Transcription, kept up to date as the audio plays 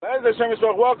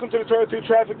Welcome to the Torah 2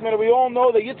 Traffic Minute. We all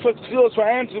know that Yitzchak's tefillos were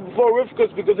answered before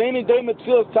Rivka's because any day with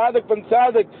tefillos tzaddik ben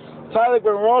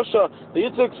Rosha. The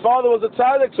Yitzchak's father was a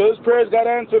tzaddik, so his prayers got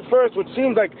answered first, which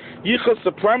seems like Yitzchak's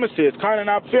supremacy. It's kind of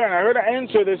not fair. And I heard an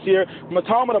answer this year from a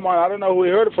Talmud of mine. I don't know who he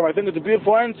heard it from. I think it's a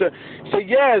beautiful answer. He said,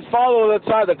 yeah, his father was a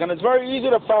tzaddik, and it's very easy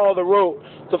to follow the route,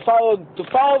 to follow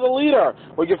the leader,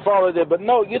 what your father did. But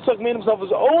no, Yitzchak made himself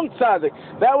his own tzaddik.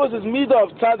 That was his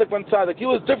midah of tzaddik ben tzaddik. He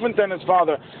was different than his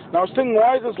father. Now I was thinking,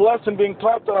 why is this lesson being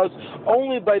taught to us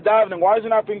only by davening? Why is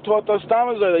it not being taught to us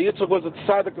that Yitzchak was a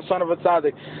tzaddik, the son of a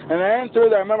tzaddik? And the answer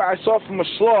that I remember I saw from a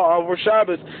shloah over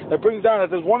Shabbos that brings down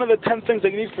that there's one of the 10 things that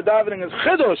you need for davening is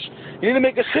chidush. You need to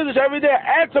make a chidush every day.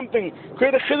 Add something.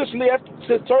 Create a chidush, and they have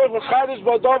to Torah v'chadish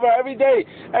v'adova every day.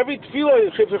 Every tefillah.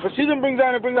 If Chassidim brings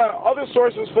down other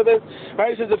sources for this.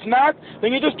 Right? He says if not,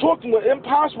 then you're just talking. It's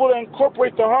impossible to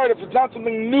incorporate the heart if it's not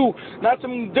something new, not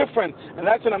something different. And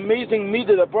that's an amazing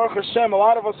midah that Baruch Hashem a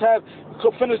lot of us have.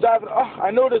 Finish davening.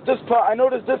 I noticed this part. I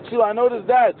noticed this tefillah. I noticed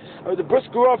that. The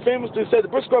Brisker Rav famously said the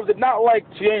Brisker Rav did not like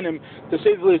Tzionim, to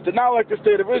say the least, did not like the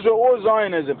state of Israel or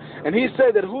Zionism. And he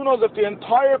said that who knows if the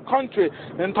entire country,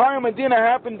 the entire Medina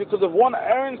happened because of one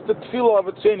earnest tefillah of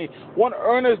a Tzioni, one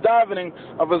earnest davening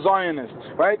of a Zionist.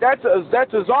 Right? That's a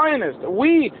Zionist.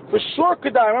 We for sure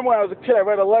could die. I remember when I was a kid, I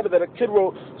read a letter that a kid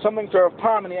wrote something to Rav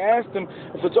Pam, and he asked him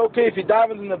if it's okay if he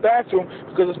davens in the bathroom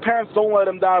because his parents don't let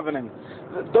him davening.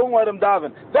 Don't let him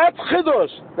daven. That's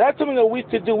chidush. That's something that we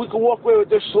could do. We could walk away with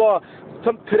this shlah.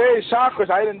 Today,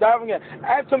 Shachris, I didn't daven yet.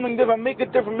 Add something different. Make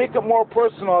it different. Make it more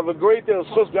personal. Have a great day.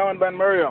 Chus Ben Miriam.